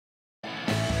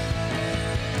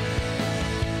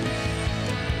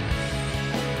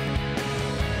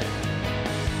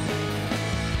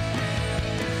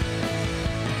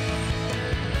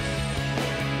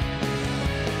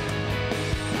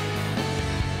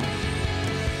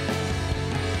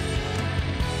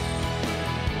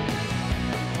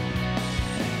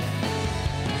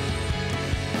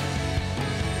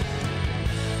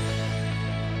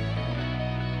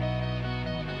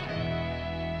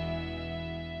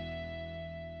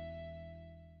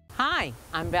Hi,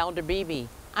 I'm Valder Beebe.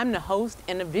 I'm the host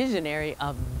and the visionary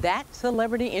of That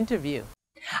Celebrity Interview.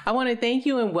 I want to thank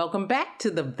you and welcome back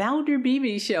to the Valder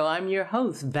Beebe Show. I'm your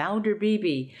host, Valder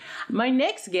Beebe. My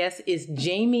next guest is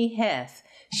Jamie Hess.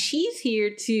 She's here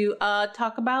to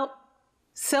talk about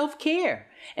self-care.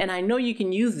 And I know you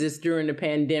can use this during the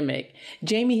pandemic.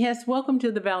 Jamie Hess, welcome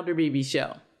to the Valder Beebe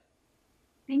Show.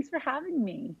 Thanks for having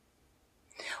me.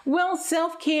 Well,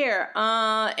 self-care,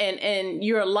 and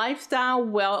you're a lifestyle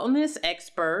wellness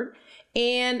expert.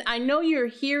 And I know you're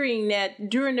hearing that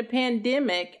during the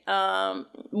pandemic,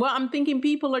 I'm thinking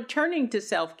people are turning to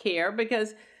self-care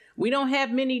because we don't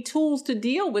have many tools to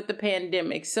deal with the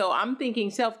pandemic. So I'm thinking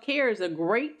self-care is a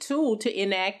great tool to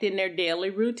enact in their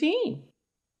daily routine.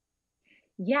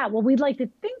 Yeah, well, we'd like to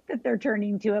think that they're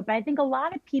turning to it, but I think a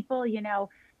lot of people,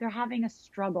 they're having a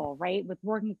struggle, right, with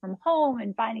working from home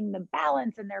and finding the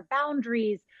balance and their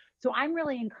boundaries. So I'm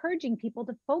really encouraging people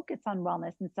to focus on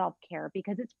wellness and self-care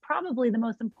because it's probably the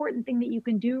most important thing that you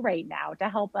can do right now to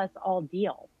help us all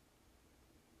deal.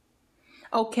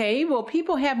 Okay, well,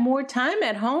 people have more time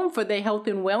at home for their health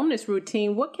and wellness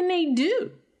routine. What can they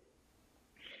do?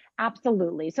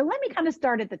 Absolutely. So let me kind of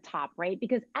start at the top, right?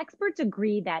 Because experts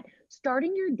agree that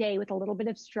starting your day with a little bit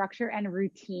of structure and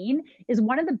routine is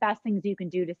one of the best things you can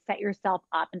do to set yourself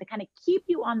up and to kind of keep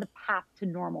you on the path to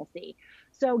normalcy.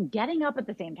 So getting up at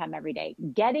the same time every day,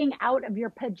 getting out of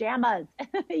your pajamas,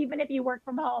 even if you work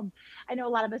from home. I know a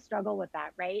lot of us struggle with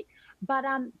that, right? But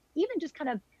even just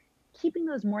kind of keeping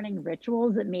those morning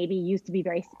rituals that maybe used to be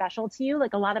very special to you.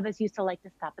 Like a lot of us used to like to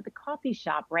stop at the coffee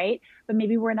shop, right? But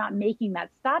maybe we're not making that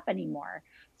stop anymore.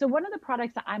 So one of the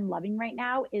products that I'm loving right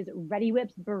now is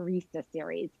ReadyWhip's Barista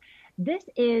series. They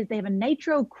have a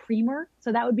nitro creamer.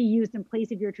 So that would be used in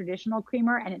place of your traditional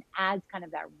creamer. And it adds kind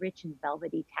of that rich and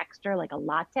velvety texture, like a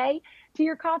latte to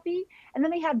your coffee. And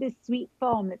then they have this sweet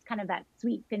foam that's kind of that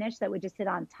sweet finish that would just sit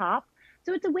on top.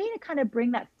 So it's a way to kind of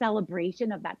bring that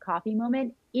celebration of that coffee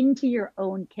moment into your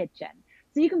own kitchen.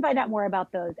 So you can find out more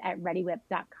about those at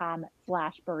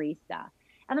readywhip.com/barista.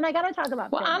 And then I got to talk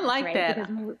about Well, fitness, I like right? that.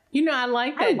 Because I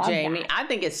like I that, love Jamie. that. I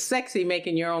think it's sexy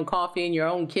making your own coffee in your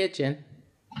own kitchen.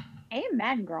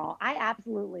 Amen, girl. I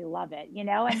absolutely love it, and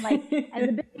like as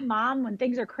a busy mom, when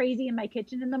things are crazy in my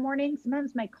kitchen in the morning,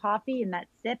 sometimes my coffee and that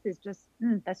sip is just,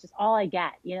 that's just all I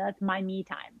get. That's my me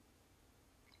time.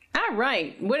 All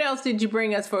right. What else did you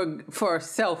bring us for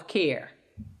self-care?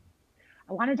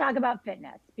 I want to talk about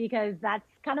fitness because that's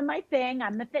kind of my thing.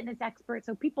 I'm the fitness expert.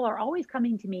 So people are always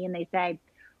coming to me and they say,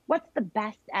 what's the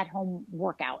best at home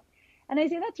workout? And I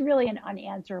say, that's really an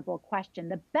unanswerable question.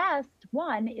 The best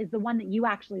one is the one that you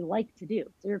actually like to do.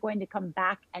 So you're going to come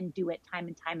back and do it time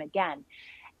and time again.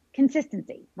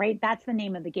 Consistency, right? That's the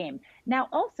name of the game. Now,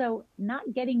 also not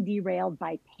getting derailed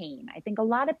by pain. I think a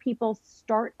lot of people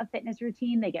start a fitness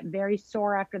routine, they get very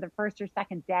sore after the first or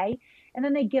second day, and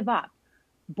then they give up.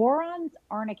 Boron's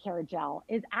Arnicare gel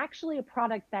is actually a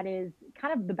product that is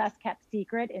kind of the best kept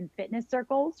secret in fitness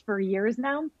circles for years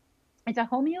now. It's a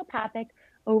homeopathic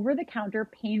over-the-counter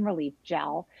pain relief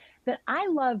gel that I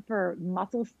love for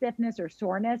muscle stiffness or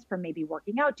soreness from maybe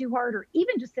working out too hard or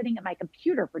even just sitting at my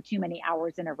computer for too many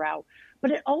hours in a row.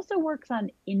 But it also works on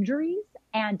injuries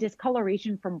and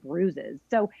discoloration from bruises.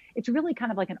 So it's really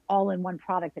kind of like an all-in-one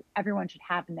product that everyone should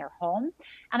have in their home.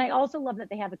 And I also love that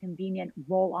they have a convenient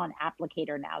roll-on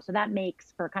applicator now. So that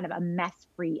makes for kind of a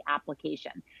mess-free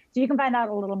application. So you can find out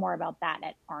a little more about that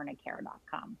at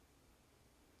arnicare.com.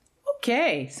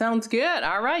 Okay, sounds good.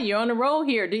 All right, you're on the roll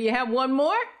here. Do you have one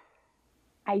more?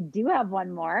 I do have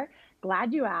one more.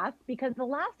 Glad you asked, because the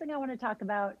last thing I want to talk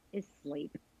about is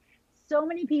sleep. So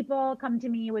many people come to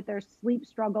me with their sleep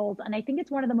struggles, and I think it's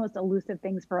one of the most elusive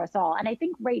things for us all. And I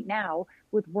think right now,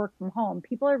 with work from home,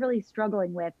 people are really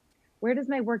struggling with where does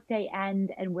my workday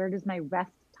end and where does my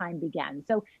rest time begin?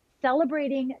 So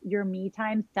celebrating your me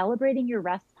time, celebrating your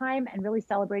rest time, and really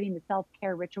celebrating the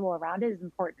self-care ritual around it is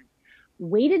important.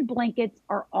 Weighted blankets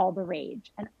are all the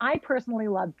rage. And I personally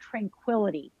love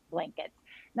Tranquility blankets.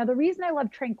 Now, the reason I love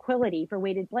Tranquility for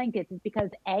weighted blankets is because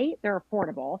A, they're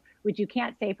affordable, which you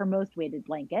can't say for most weighted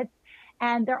blankets.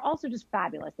 And they're also just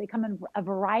fabulous. They come in a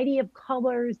variety of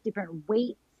colors, different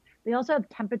weights. They also have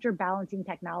temperature balancing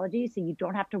technology, so you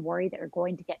don't have to worry that you're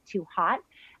going to get too hot.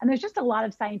 And there's just a lot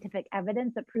of scientific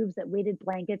evidence that proves that weighted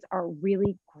blankets are a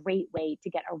really great way to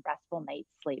get a restful night's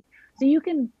sleep. So you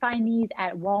can find these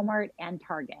at Walmart and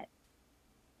Target.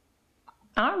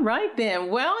 All right then.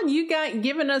 Well, you got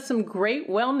given us some great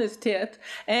wellness tips,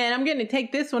 and I'm going to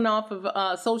take this one off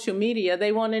of social media.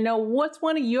 They want to know what's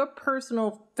one of your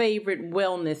personal favorite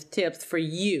wellness tips for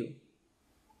you.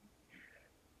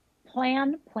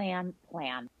 Plan, plan,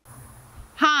 plan.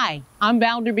 Hi, I'm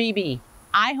Valder Beebe.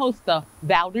 I host the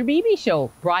Valder Beebe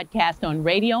Show, broadcast on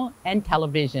radio and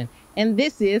television. And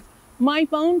this is my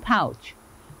phone pouch.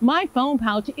 My phone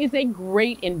pouch is a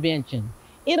great invention.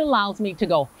 It allows me to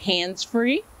go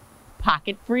hands-free,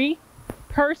 pocket-free,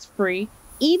 purse-free,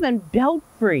 even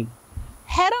belt-free.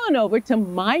 Head on over to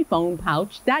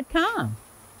myphonepouch.com.